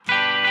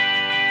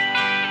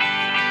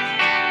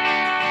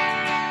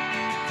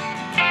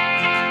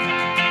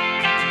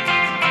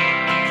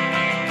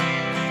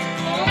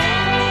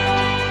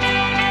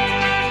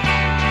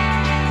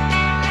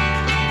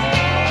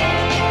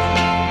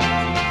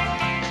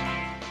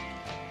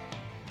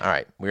All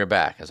right, we're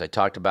back. As I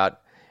talked about at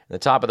the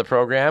top of the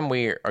program,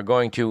 we are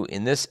going to,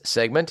 in this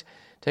segment,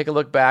 take a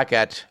look back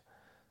at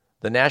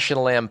the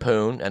National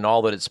Lampoon and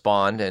all that it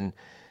spawned,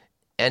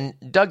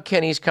 and Doug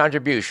Kenney's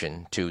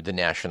contribution to the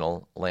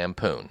National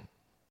Lampoon.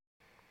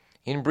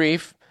 In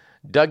brief,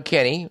 Doug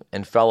Kenney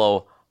and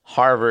fellow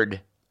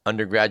Harvard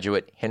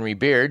undergraduate Henry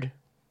Beard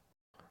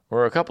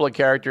were a couple of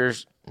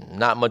characters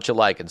not much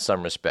alike in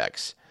some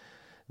respects.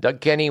 Doug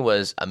Kenney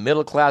was a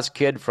middle-class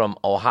kid from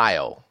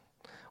Ohio,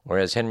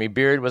 whereas Henry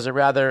Beard was a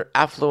rather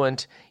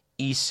affluent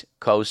East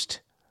Coast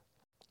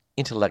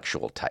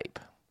intellectual type.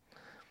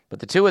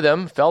 But the two of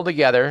them fell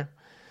together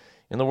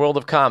in the world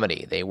of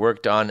comedy. They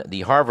worked on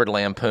the Harvard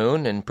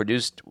Lampoon and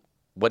produced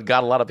what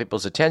got a lot of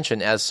people's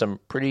attention as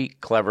some pretty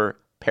clever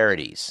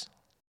parodies.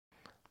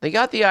 They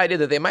got the idea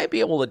that they might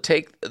be able to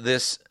take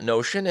this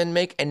notion and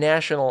make a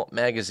national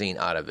magazine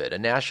out of it, a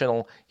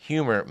national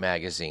humor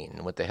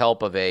magazine. With the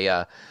help of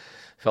a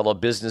fellow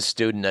business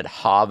student at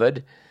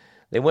Harvard,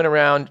 they went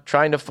around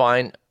trying to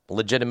find a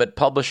legitimate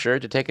publisher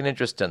to take an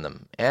interest in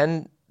them,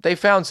 and they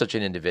found such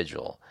an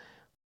individual.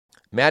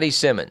 Matty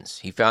Simmons.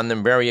 He found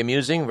them very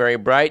amusing, very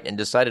bright, and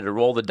decided to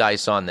roll the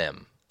dice on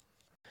them.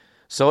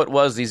 So it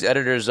was these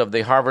editors of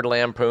the Harvard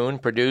Lampoon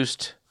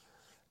produced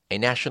a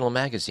national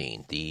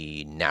magazine,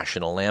 the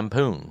National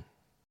Lampoon.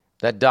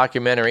 That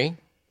documentary,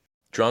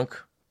 Drunk,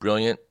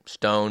 Brilliant,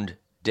 Stoned,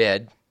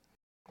 Dead,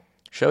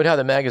 showed how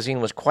the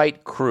magazine was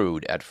quite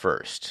crude at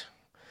first.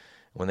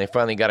 When they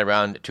finally got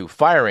around to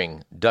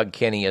firing Doug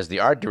Kenney as the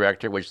art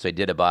director, which they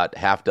did about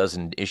half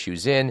dozen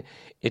issues in,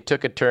 it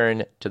took a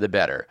turn to the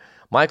better.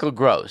 Michael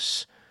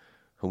Gross,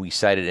 who we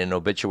cited in an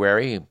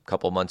obituary a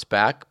couple months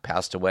back,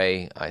 passed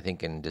away, I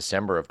think, in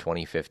December of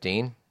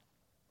 2015,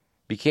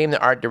 became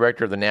the art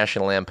director of the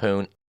National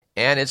Lampoon,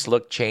 and its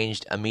look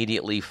changed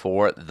immediately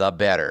for the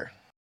better.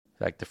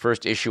 In fact, the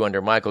first issue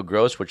under Michael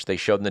Gross, which they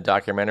showed in the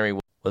documentary,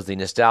 was the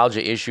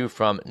nostalgia issue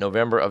from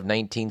November of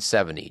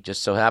 1970.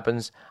 Just so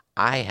happens,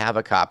 I have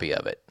a copy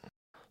of it.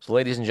 So,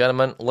 ladies and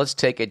gentlemen, let's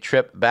take a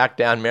trip back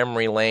down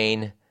memory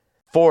lane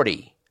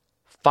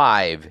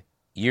 45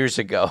 years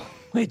ago,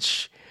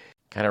 which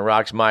kind of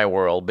rocks my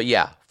world. But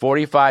yeah,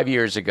 45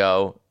 years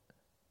ago,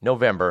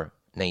 November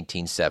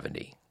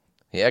 1970.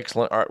 The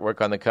excellent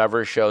artwork on the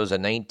cover shows a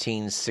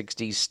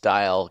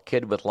 1960s-style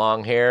kid with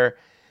long hair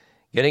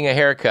getting a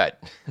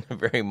haircut.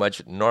 Very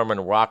much Norman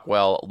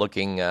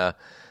Rockwell-looking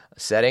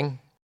setting.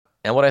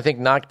 And what I think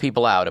knocked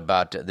people out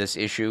about this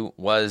issue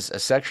was a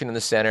section in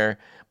the center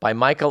by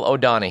Michael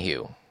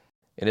O'Donoghue.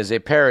 It is a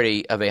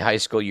parody of a high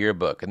school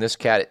yearbook. In this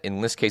case,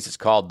 it's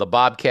called The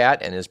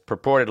Bobcat and is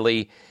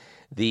purportedly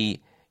the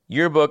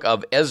yearbook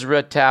of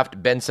Ezra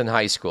Taft Benson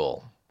High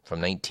School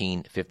from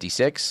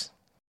 1956.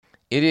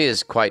 It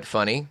is quite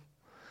funny,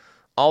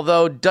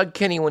 although Doug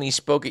Kenney, when he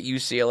spoke at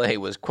UCLA,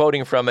 was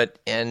quoting from it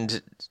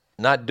and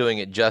not doing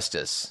it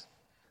justice.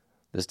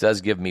 This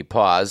does give me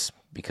pause,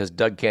 because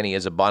Doug Kenney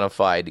is a bona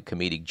fide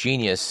comedic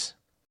genius,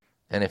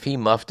 and if he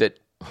muffed it,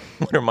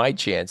 what are my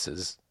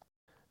chances?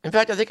 In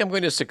fact, I think I'm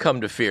going to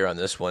succumb to fear on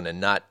this one and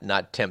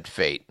not tempt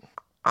fate.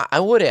 I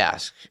would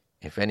ask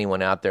if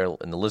anyone out there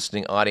in the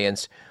listening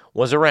audience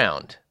was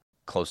around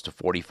close to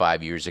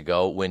 45 years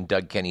ago when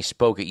Doug Kenney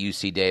spoke at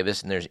UC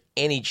Davis, and there's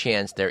any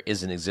chance there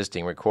is an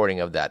existing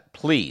recording of that,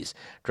 please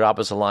drop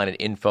us a line at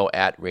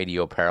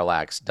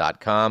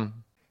info@radioparallax.com.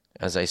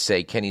 As I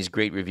say, Kenney's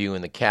great review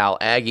in the Cal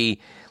Aggie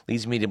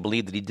leads me to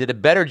believe that he did a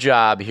better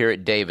job here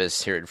at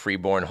Davis, here at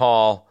Freeborn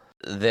Hall,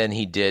 than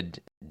he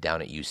did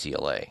down at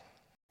UCLA.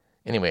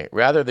 Anyway,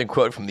 rather than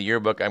quote from the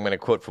yearbook, I'm going to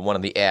quote from one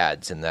of the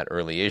ads in that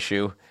early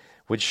issue,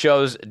 which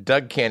shows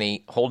Doug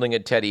Kenney holding a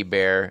teddy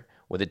bear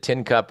with a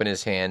tin cup in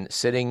his hand,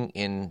 sitting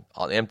in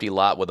an empty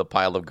lot with a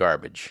pile of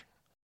garbage.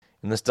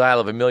 In the style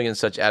of a million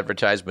such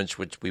advertisements,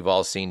 which we've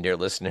all seen, dear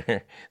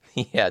listener,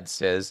 the ad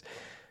says,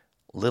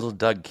 "Little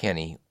Doug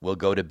Kenney will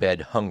go to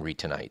bed hungry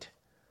tonight,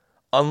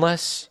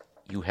 unless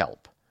you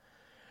help."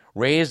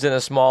 Raised in a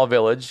small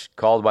village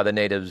called by the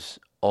natives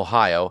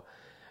Ohio,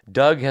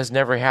 Doug has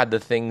never had the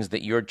things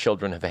that your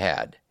children have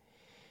had.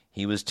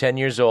 He was 10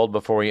 years old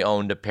before he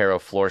owned a pair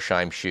of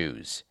Florsheim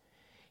shoes.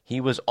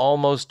 He was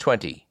almost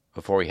 20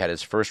 before he had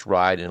his first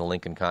ride in a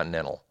Lincoln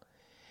Continental.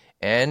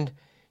 And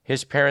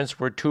his parents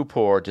were too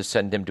poor to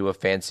send him to a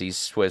fancy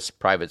Swiss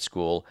private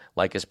school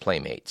like his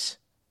playmates.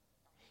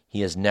 He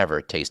has never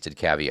tasted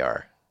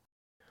caviar.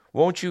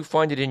 Won't you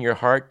find it in your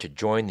heart to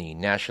join the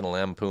National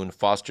Lampoon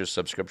Foster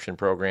subscription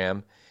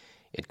program?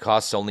 It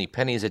costs only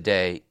pennies a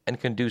day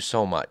and can do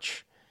so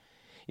much.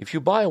 If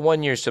you buy a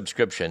 1-year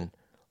subscription,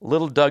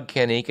 little Doug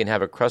Kenney can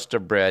have a crust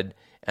of bread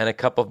and a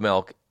cup of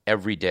milk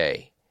every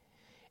day.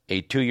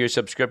 A 2-year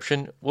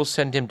subscription will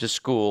send him to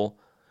school,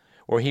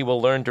 where he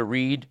will learn to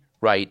read,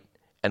 write,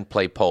 and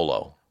play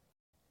polo.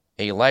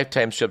 A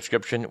lifetime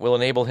subscription will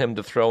enable him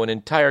to throw an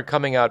entire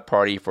coming-out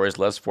party for his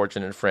less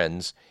fortunate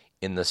friends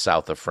in the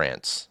south of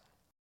France.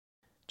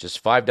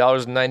 Just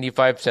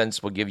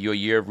 $5.95 will give you a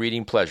year of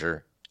reading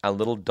pleasure, and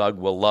little Doug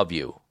will love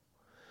you.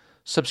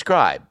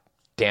 Subscribe,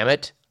 damn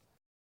it!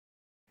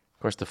 Of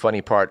course, the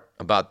funny part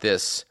about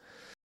this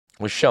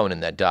was shown in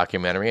that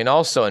documentary, and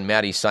also in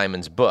Maddie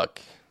Simon's book,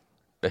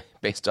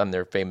 based on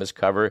their famous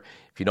cover,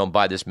 "If you don't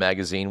buy this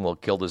magazine, we'll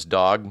kill this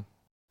dog."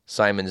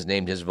 Simon's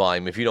named his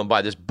volume, "If you don't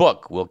buy this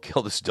book, we'll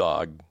kill this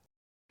dog."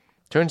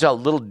 Turns out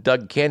little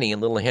Doug Kenny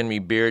and little Henry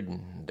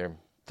Beard, their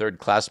third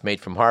classmate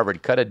from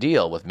Harvard, cut a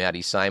deal with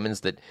Maddie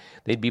Simons that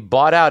they'd be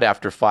bought out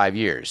after 5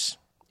 years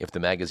if the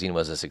magazine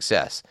was a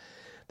success.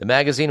 The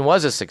magazine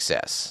was a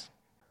success.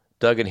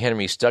 Doug and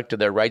Henry stuck to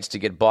their rights to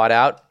get bought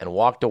out and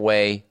walked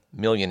away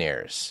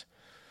millionaires.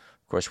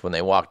 Of course, when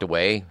they walked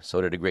away,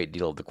 so did a great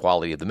deal of the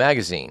quality of the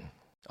magazine,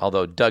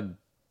 although Doug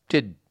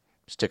did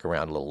stick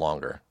around a little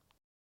longer.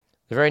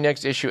 The very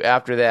next issue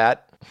after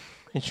that,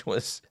 which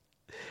was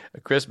a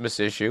Christmas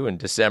issue in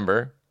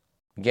December,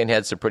 again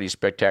had some pretty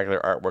spectacular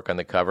artwork on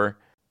the cover.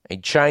 A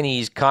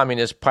Chinese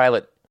communist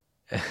pilot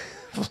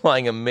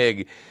flying a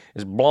MiG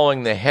is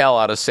blowing the hell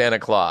out of Santa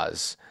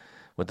Claus,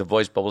 with the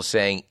voice bubble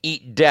saying,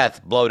 "Eat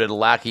death, bloated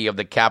lackey of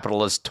the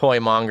capitalist toy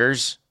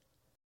mongers."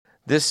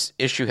 This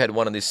issue had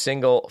one of the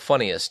single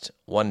funniest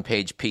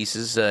one-page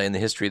pieces in the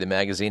history of the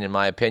magazine, in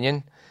my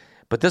opinion.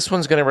 But this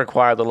one's going to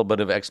require a little bit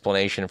of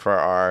explanation for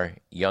our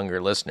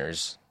younger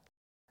listeners.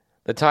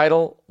 The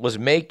title was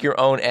 "Make Your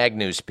Own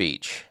Agnew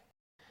Speech."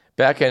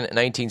 Back in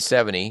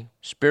 1970,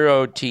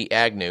 Spiro T.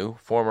 Agnew,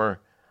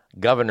 former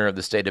governor of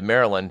the state of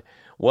Maryland,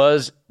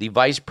 was the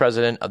vice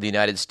president of the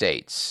United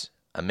States,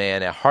 a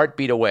man a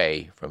heartbeat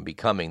away from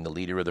becoming the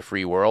leader of the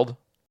free world.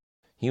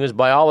 He was,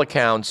 by all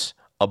accounts,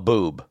 a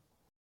boob.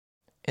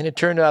 And it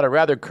turned out a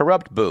rather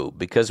corrupt boob,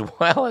 because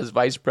while as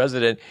vice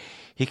president,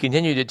 he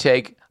continued to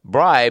take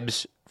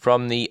bribes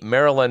from the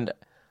Maryland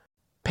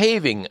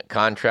paving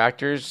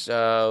contractors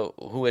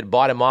who had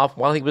bought him off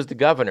while he was the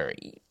governor.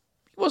 He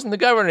wasn't the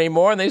governor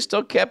anymore, and they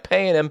still kept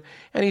paying him,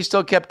 and he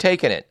still kept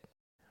taking it.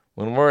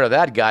 When word of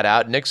that got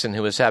out, Nixon,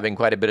 who was having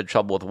quite a bit of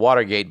trouble with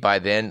Watergate by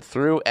then,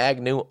 threw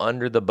Agnew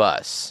under the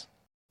bus.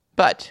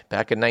 But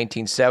back in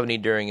 1970,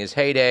 during his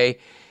heyday,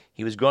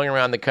 he was going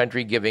around the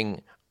country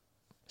giving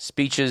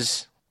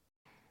speeches,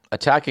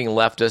 attacking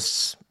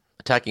leftists,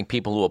 attacking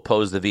people who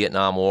opposed the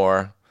Vietnam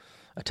War,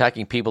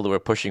 attacking people who were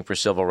pushing for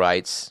civil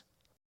rights,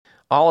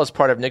 all as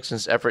part of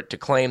Nixon's effort to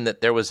claim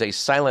that there was a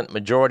silent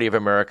majority of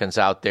Americans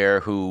out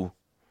there who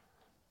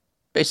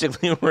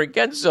basically were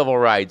against civil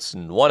rights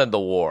and wanted the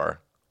war.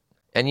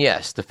 And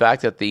yes, the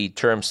fact that the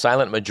term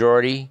silent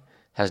majority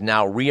has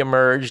now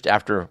reemerged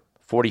after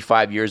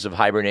 45 years of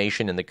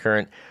hibernation in the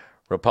current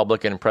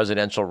Republican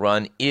presidential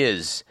run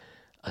is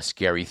a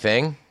scary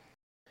thing.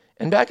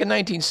 And back in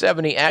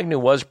 1970, Agnew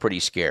was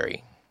pretty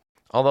scary,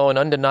 although an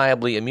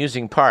undeniably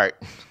amusing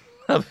part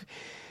of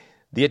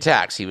the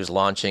attacks he was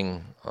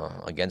launching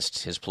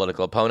against his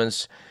political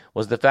opponents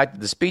was the fact that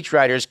the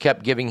speechwriters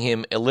kept giving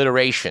him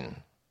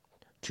alliteration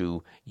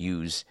to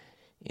use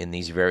in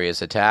these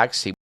various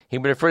attacks. He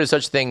would refer to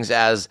such things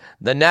as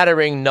the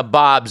nattering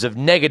nabobs of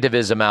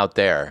negativism out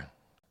there,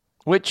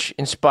 which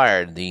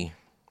inspired the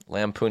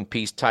Lampoon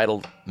piece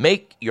titled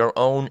 "Make Your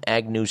Own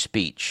Agnew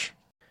Speech,"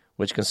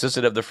 which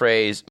consisted of the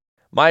phrase,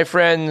 "My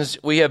friends,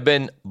 we have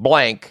been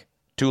blank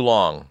too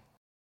long,"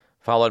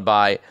 followed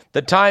by,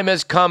 "The time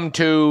has come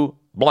to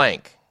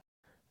blank."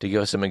 To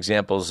give us some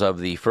examples of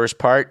the first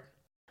part,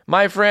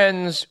 "My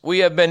friends, we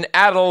have been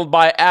addled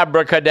by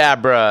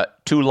abracadabra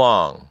too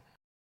long."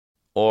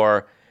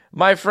 Or,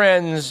 "My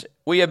friends,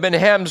 we have been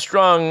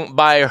hamstrung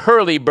by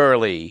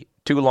hurly-burly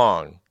too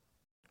long."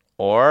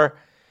 Or,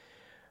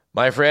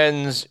 "My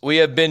friends, we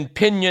have been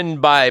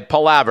pinioned by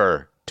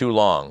palaver too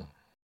long."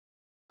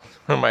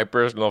 Or my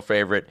personal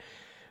favorite,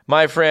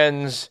 "My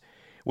friends,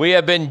 we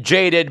have been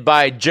jaded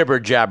by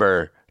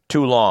jibber-jabber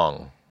too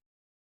long."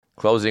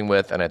 Closing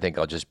with, and I think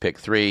I'll just pick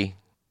three,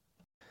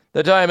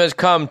 "The time has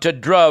come to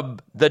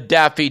drub the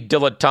daffy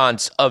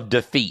dilettantes of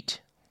defeat."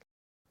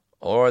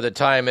 Or, "The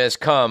time has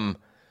come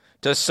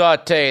to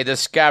saute the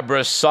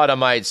scabrous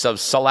sodomites of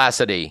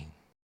salacity."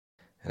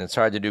 And it's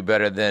hard to do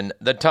better than,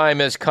 "The time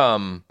has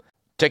come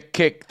to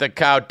kick the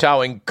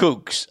kowtowing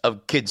kooks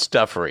of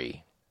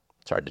kid-stuffery."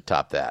 It's hard to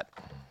top that.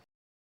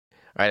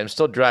 All right, I'm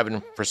still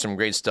driving for some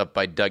great stuff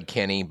by Doug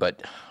Kenny,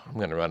 but I'm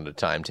going to run out of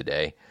time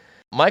today.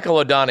 Michael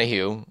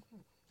O'Donoghue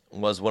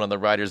was one of the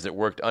writers that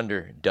worked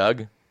under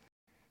Doug.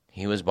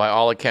 He was, by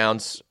all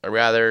accounts, a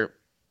rather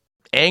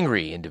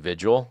angry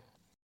individual.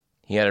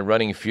 He had a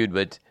running feud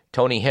with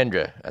Tony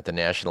Hendra at the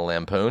National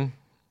Lampoon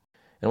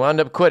and wound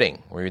up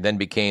quitting, where he then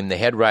became the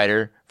head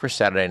writer for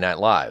Saturday Night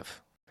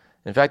Live.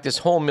 In fact, this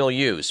whole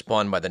milieu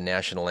spawned by the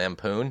National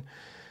Lampoon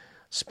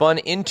spun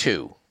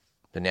into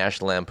the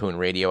National Lampoon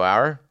Radio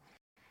Hour,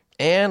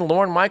 and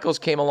Lorne Michaels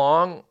came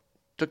along,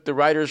 took the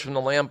writers from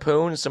the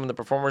Lampoon, some of the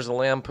performers of the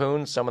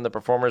Lampoon, some of the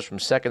performers from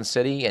Second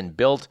City, and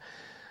built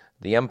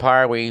the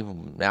empire we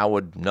now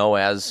would know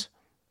as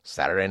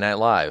Saturday Night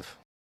Live.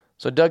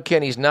 So Doug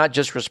Kenny's not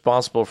just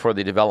responsible for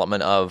the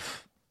development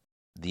of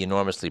the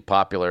enormously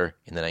popular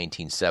in the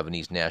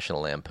 1970s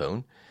National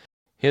Lampoon.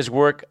 His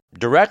work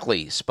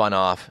directly spun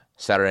off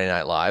Saturday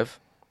Night Live,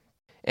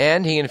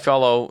 and he and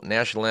fellow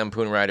National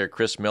Lampoon writer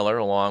Chris Miller,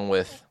 along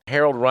with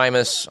Harold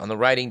Ramis on the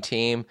writing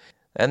team,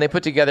 And they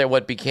put together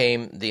what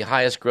became the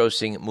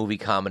highest-grossing movie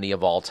comedy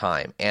of all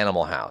time,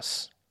 Animal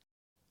House.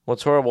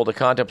 What's horrible to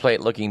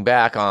contemplate looking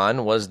back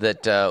on was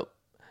that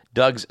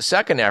Doug's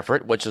second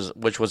effort, which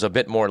was a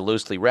bit more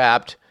loosely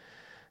wrapped,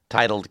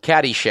 titled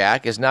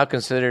Caddyshack, is now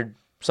considered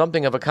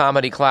something of a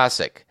comedy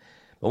classic.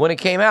 But when it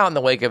came out in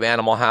the wake of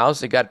Animal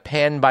House, it got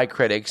panned by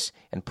critics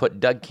and put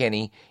Doug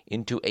Kenney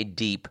into a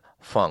deep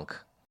funk.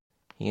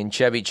 He and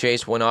Chevy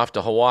Chase went off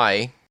to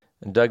Hawaii,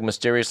 and Doug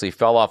mysteriously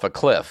fell off a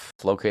cliff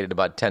located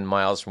about 10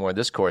 miles from where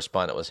this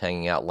correspondent was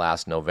hanging out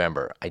last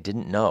November. I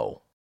didn't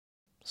know.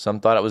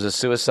 Some thought it was a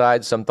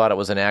suicide, some thought it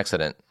was an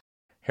accident.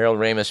 Harold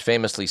Ramis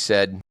famously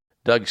said,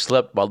 Doug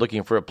slipped while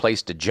looking for a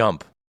place to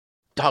jump.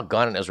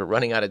 Doggone it, as we're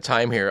running out of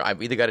time here,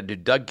 I've either got to do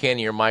Doug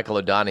Kenney or Michael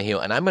O'Donoghue,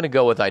 and I'm going to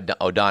go with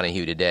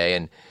O'Donoghue today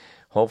and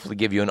hopefully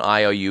give you an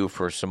IOU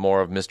for some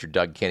more of Mr.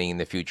 Doug Kenney in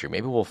the future.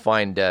 Maybe we'll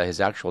find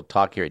his actual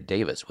talk here at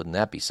Davis. Wouldn't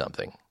that be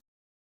something?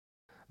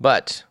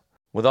 But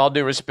with all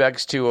due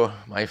respects to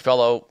my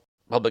fellow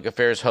public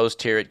affairs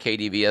host here at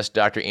KDVS,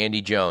 Dr.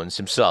 Andy Jones,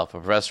 himself, a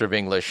professor of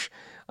English,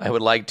 I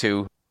would like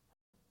to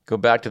go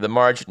back to the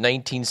March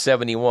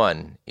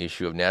 1971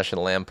 issue of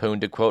National Lampoon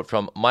to quote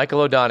from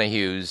Michael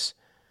O'Donoghue's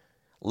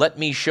Let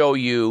Me Show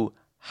You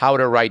How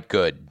to Write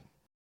Good.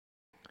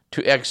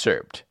 To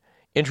excerpt.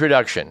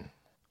 Introduction.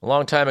 A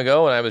long time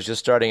ago, when I was just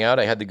starting out,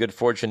 I had the good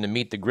fortune to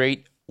meet the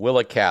great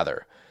Willa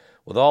Cather.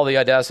 With all the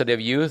audacity of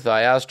youth,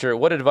 I asked her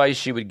what advice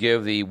she would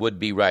give the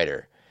would-be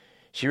writer.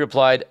 She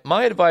replied,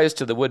 My advice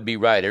to the would-be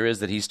writer is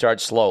that he start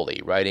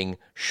slowly, writing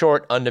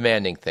short,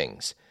 undemanding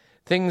things.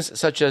 Things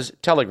such as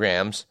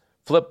telegrams,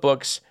 flip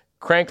books,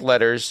 crank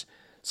letters,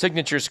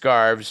 signature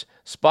scarves,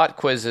 spot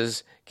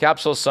quizzes,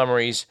 capsule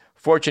summaries,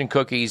 fortune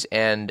cookies,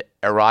 and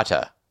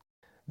errata.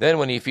 Then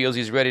when he feels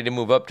he's ready to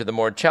move up to the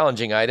more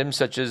challenging items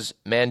such as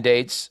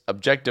mandates,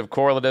 objective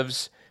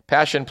correlatives,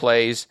 passion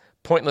plays,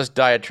 pointless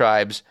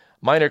diatribes,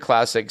 minor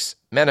classics,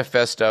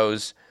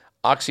 manifestos,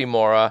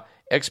 oxymora,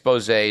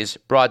 exposés,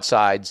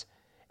 broadsides,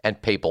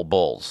 and papal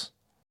bulls.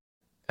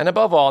 And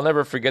above all,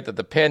 never forget that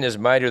the pen is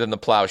mightier than the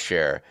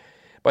plowshare.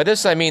 By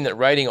this I mean that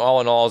writing all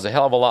in all is a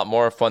hell of a lot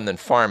more fun than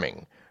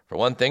farming. For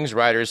one thing,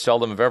 writers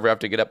seldom if ever have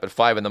to get up at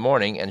 5 in the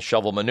morning and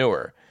shovel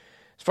manure.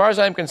 As far as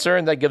I'm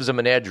concerned, that gives them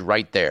an edge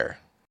right there.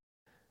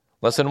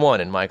 Lesson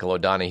 1 in Michael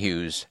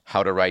O'Donoghue's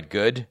How to Write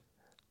Good,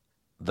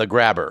 The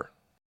Grabber.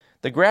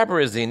 The grabber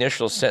is the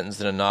initial sentence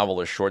in a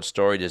novel or short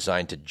story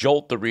designed to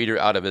jolt the reader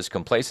out of his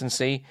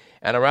complacency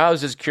and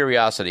arouse his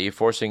curiosity,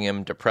 forcing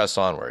him to press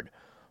onward.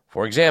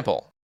 For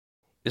example,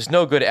 It's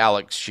no good,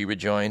 Alex, she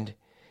rejoined.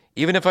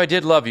 Even if I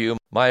did love you,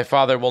 my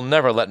father will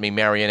never let me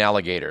marry an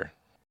alligator.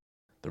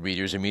 The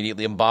reader is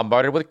immediately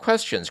bombarded with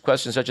questions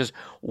such as,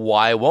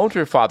 why won't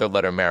her father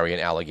let her marry an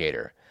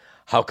alligator?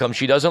 How come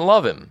she doesn't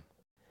love him?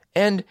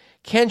 And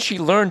can she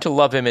learn to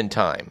love him in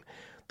time?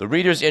 The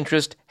reader's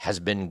interest has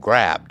been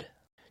grabbed.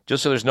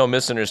 Just so there's no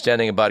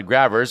misunderstanding about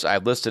grabbers,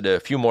 I've listed a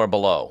few more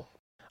below.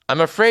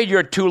 I'm afraid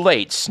you're too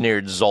late,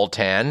 sneered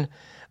Zoltan.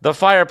 The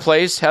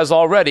fireplace has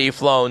already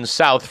flown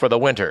south for the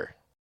winter.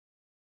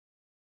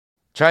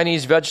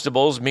 Chinese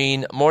vegetables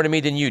mean more to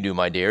me than you do,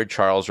 my dear,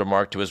 Charles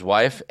remarked to his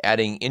wife,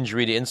 adding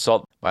injury to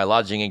insult by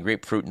lodging a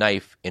grapefruit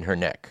knife in her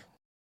neck.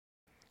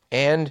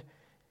 And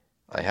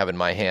I have in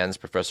my hands,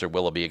 Professor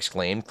Willoughby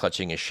exclaimed,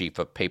 clutching a sheaf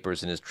of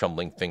papers in his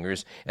trembling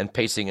fingers and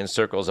pacing in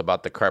circles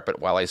about the carpet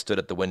while I stood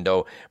at the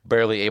window,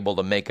 barely able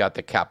to make out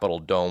the Capitol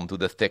dome through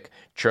the thick,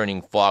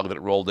 churning fog that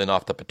rolled in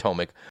off the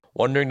Potomac,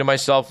 wondering to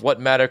myself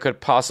what matter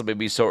could possibly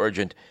be so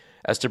urgent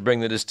as to bring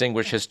the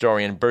distinguished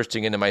historian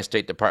bursting into my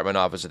State Department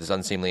office at this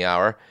unseemly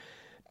hour.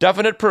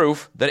 Definite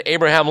proof that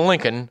Abraham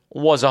Lincoln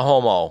was a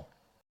homo.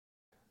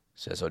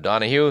 Says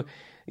O'Donoghue,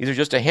 these are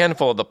just a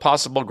handful of the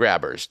possible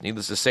grabbers.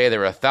 Needless to say,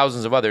 there are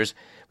thousands of others,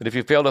 but if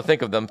you fail to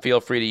think of them,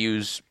 feel free to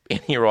use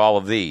any or all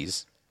of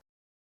these.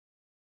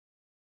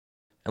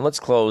 And let's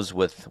close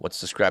with what's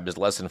described as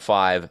Lesson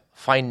 5,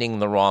 Finding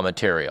the Raw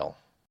Material.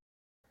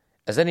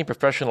 As any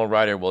professional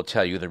writer will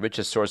tell you, the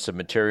richest source of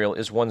material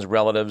is one's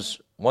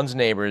relatives, one's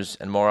neighbors,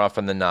 and more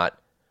often than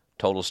not,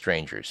 total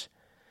strangers.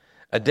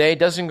 A day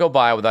doesn't go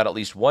by without at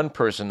least one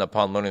person,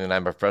 upon learning that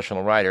I'm a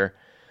professional writer,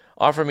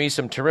 offer me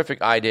some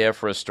terrific idea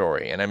for a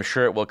story, and I'm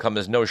sure it will come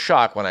as no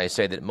shock when I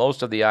say that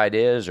most of the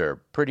ideas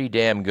are pretty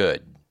damn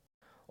good.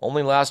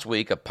 Only last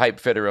week, a pipe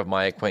fitter of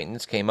my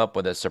acquaintance came up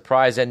with a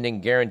surprise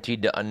ending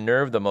guaranteed to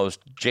unnerve the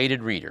most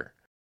jaded reader.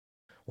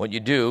 What you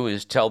do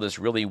is tell this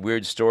really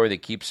weird story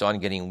that keeps on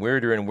getting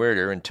weirder and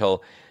weirder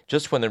until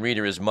just when the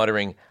reader is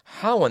muttering,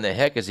 how in the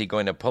heck is he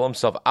going to pull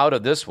himself out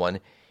of this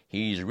one?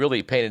 He's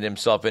really painted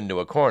himself into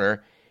a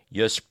corner.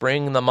 You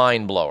spring the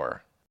mind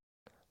blower.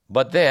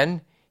 But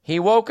then he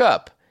woke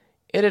up.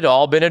 It had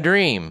all been a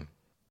dream.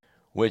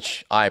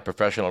 Which I,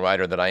 professional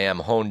writer that I am,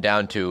 honed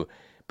down to,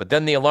 but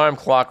then the alarm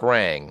clock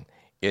rang.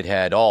 It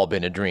had all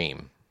been a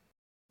dream.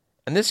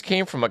 And this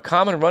came from a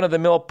common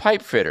run-of-the-mill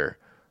pipe fitter.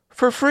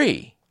 For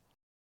free.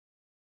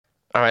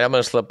 All right, I'm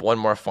going to slip one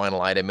more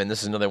final item in.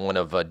 This is another one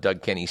of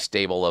Doug Kenney's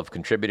stable of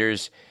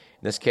contributors.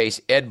 In this case,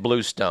 Ed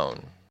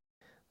Bluestone.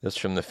 This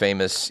from the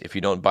famous "If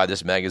you don't buy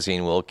this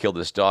magazine, we'll kill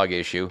this dog"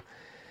 issue.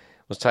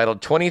 It was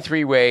titled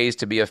 23 Ways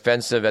to be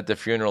Offensive at the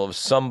Funeral of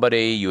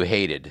Somebody You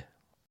Hated.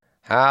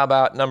 How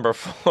about number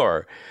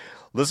 4?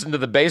 Listen to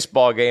the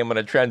baseball game on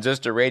a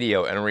transistor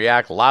radio and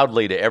react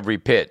loudly to every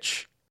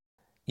pitch.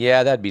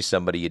 Yeah, that'd be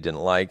somebody you didn't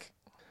like.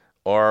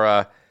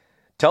 Or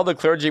tell the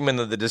clergyman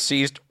that the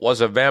deceased was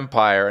a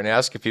vampire and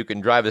ask if you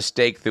can drive a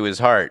stake through his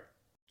heart.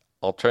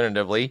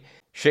 Alternatively,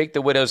 shake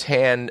the widow's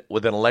hand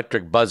with an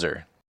electric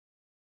buzzer.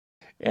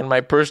 And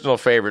my personal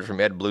favorite from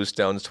Ed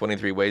Bluestone's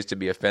 23 Ways to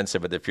be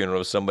Offensive at the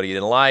Funeral of Somebody You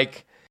Didn't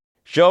Like.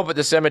 Show up at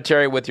the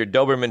cemetery with your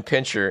Doberman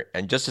Pinscher,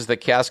 and just as the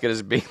casket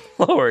is being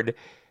lowered,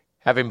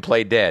 have him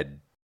play dead.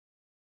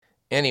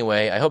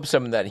 Anyway, I hope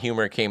some of that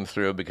humor came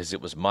through because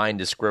it was mine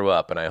to screw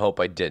up, and I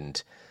hope I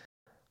didn't.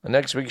 On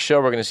next week's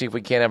show, we're going to see if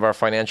we can't have our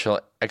financial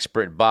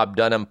expert Bob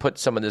Dunham put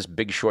some of this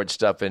Big Short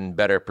stuff in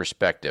better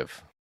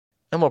perspective.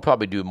 And we'll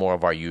probably do more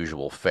of our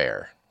usual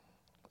fare.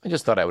 I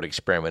just thought I would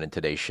experiment in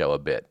today's show a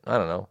bit. I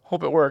don't know.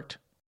 Hope it worked.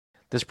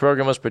 This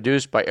program was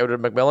produced by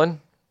Edward McMillan,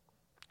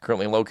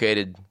 currently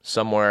located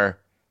somewhere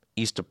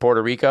east of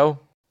Puerto Rico.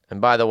 And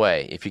by the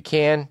way, if you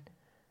can,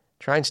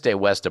 try and stay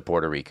west of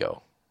Puerto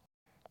Rico.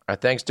 Our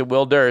thanks to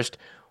Will Durst.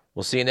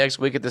 We'll see you next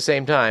week at the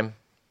same time.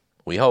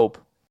 We hope.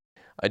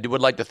 I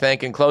would like to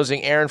thank in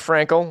closing Aaron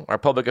Frankel, our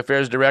Public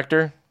Affairs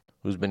Director,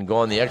 who's been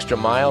going the extra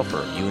mile for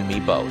you and me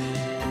both.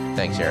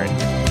 Thanks,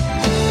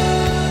 Aaron.